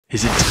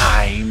Is it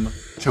time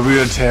to we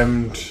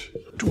attempt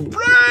to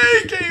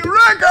break a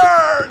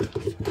record?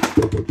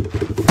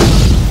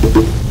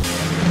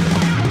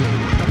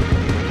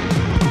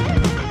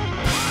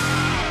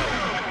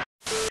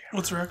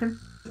 What's the record?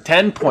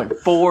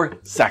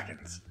 10.4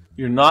 seconds.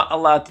 You're not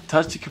allowed to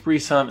touch the Capri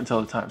Sun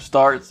until the time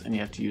starts, and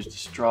you have to use the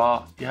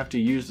straw. You have to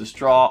use the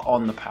straw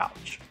on the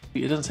pouch.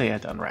 It doesn't say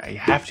it done right. You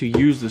have to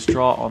use the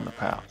straw on the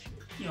pouch.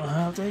 You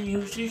have to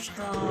use your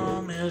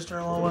straw,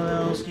 Mr.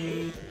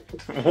 Lowellski.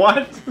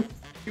 What?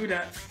 Do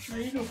that. No,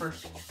 you go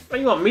first. Oh,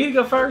 you want me to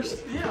go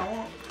first?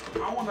 Yeah,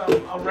 I want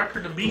a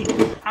record to beat.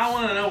 I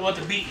want to know what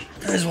to beat.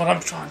 That is what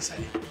I'm trying to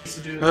say. To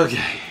do.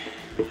 Okay.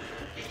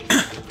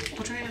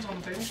 Put your hands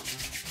on the table.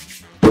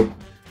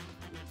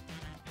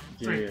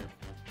 Yeah. 3,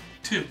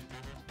 2,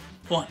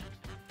 1,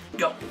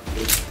 go.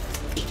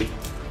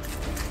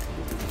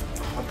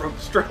 I broke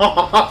the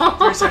straw.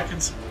 3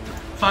 seconds.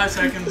 5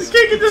 seconds. I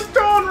can't get the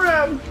straw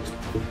around.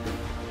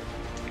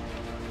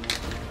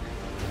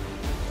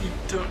 You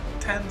took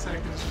 10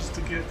 seconds just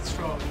to get the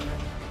straw.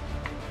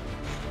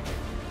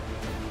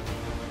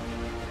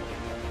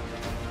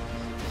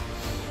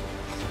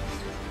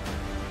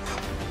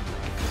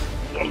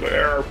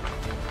 There.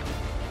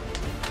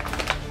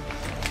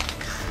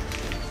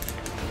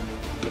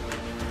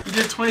 You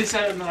did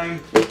 27.9.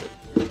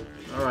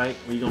 Alright,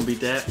 well, you gonna beat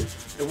that?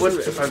 It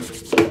wouldn't if I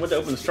went to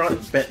open the straw,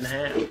 it's bent in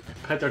half.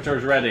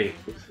 Pentator's ready.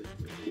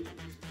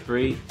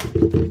 3,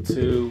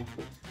 2,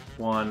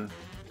 1,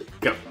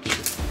 go.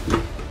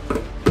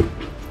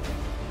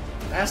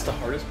 That's the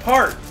hardest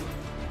part.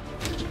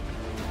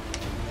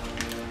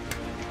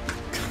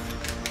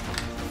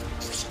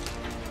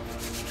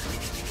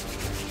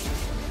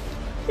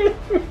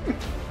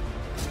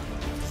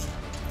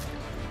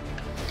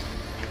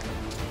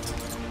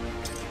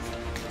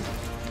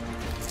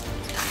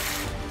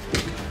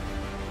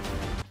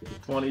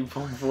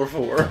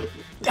 $20.44.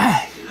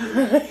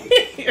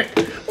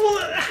 Well,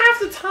 half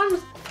the time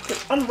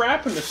it's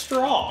unwrapping the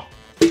straw.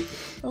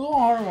 It's a little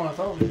harder than I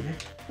thought it would be.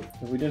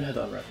 If we didn't have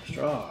to unwrap the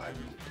straw, I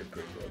did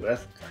pretty well.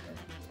 That's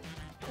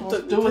Well,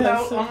 do it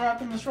without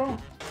unwrapping the straw. I'm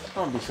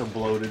gonna be so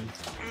bloated.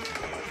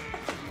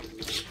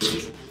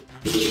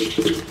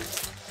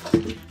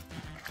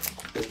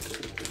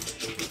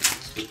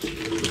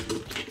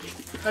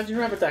 How'd you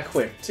wrap it that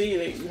quick?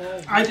 See,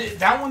 I did.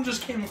 That one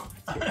just came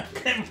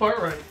apart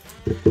right.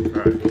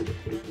 Alright.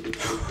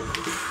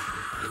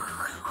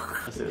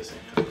 Let's do the same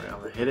time. Right? I'm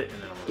gonna hit it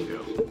and then I'm gonna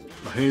go.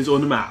 My hands on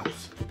the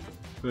mouse.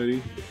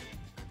 Ready,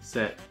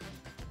 set,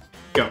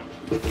 go.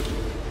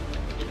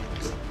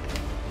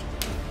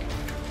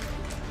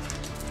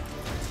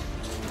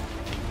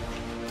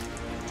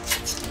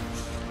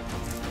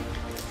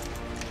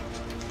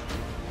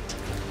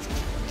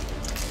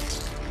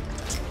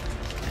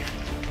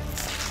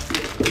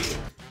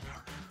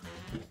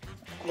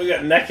 We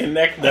got neck and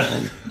neck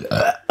done.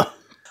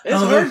 It's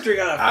hard to drink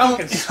out of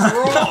fucking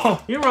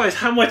straw. You realize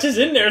how much is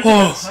in there? It's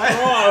like a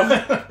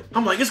straw.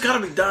 I'm like, it's gotta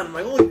be done. I'm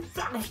like, holy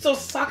fuck, I'm still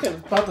sucking.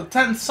 About the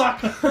 10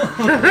 sucking.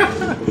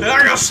 I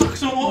gotta suck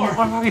some more.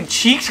 My fucking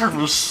cheeks hurt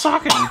from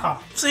sucking.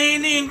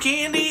 Sandy and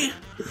Candy,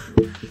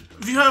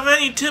 if you have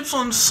any tips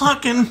on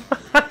sucking,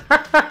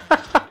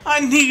 I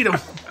need them.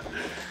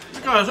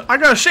 I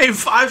gotta shave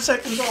 5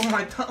 seconds off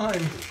my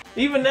time.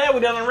 Even that,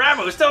 we done unwrap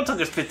it. It still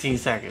took us 15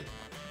 seconds.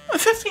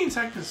 15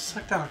 seconds to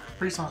suck down a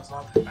Capri Sun is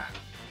not that bad.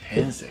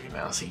 10 seconds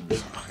now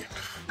seems fucking.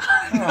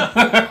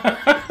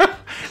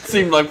 It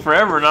seemed like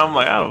forever, and I'm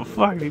like, I don't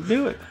fucking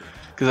do it.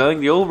 Because I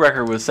think the old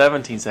record was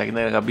 17 seconds,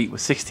 then I got beat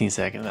with 16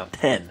 seconds, now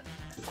 10.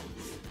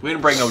 We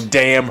didn't break no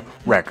damn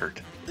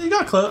record. You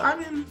got close. I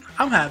mean,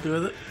 I'm happy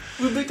with it.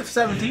 We beat the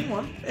 17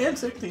 one and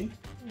 16.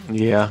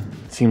 Yeah,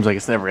 it seems like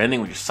it's never ending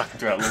when you're sucking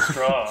through that little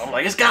straw. I'm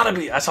like, it's gotta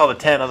be. I saw the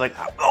 10, I was like,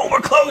 oh,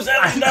 we're close.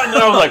 And then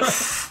I was like,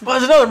 well,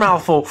 there's another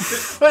mouthful.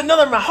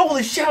 Another mouth.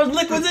 Holy shit, there's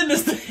liquids in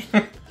this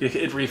thing.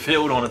 It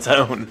refilled on its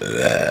own.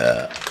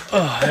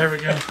 Oh, there we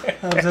go.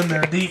 That was in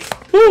there deep.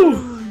 Woo.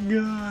 I'm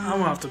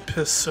gonna have to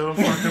piss so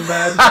fucking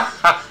bad.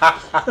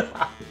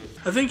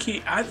 I think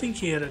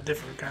he had a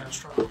different kind of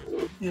straw.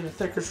 He had a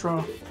thicker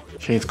straw.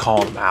 Shane's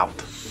calling him out.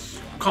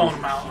 Calling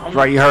him out.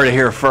 Right, you heard it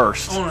here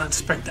first. I want to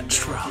inspect that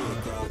straw.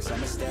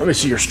 Let me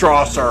see your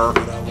straw, sir.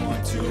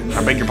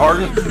 I beg your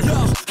pardon?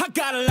 I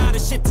got a lot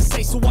of shit to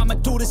say, so I'ma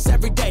do this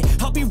every day.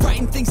 I'll be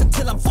writing things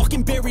until I'm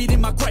fucking buried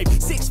in my grave.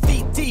 6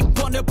 feet deep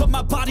under, but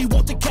my body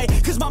won't decay.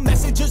 Cause my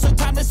messages are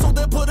tied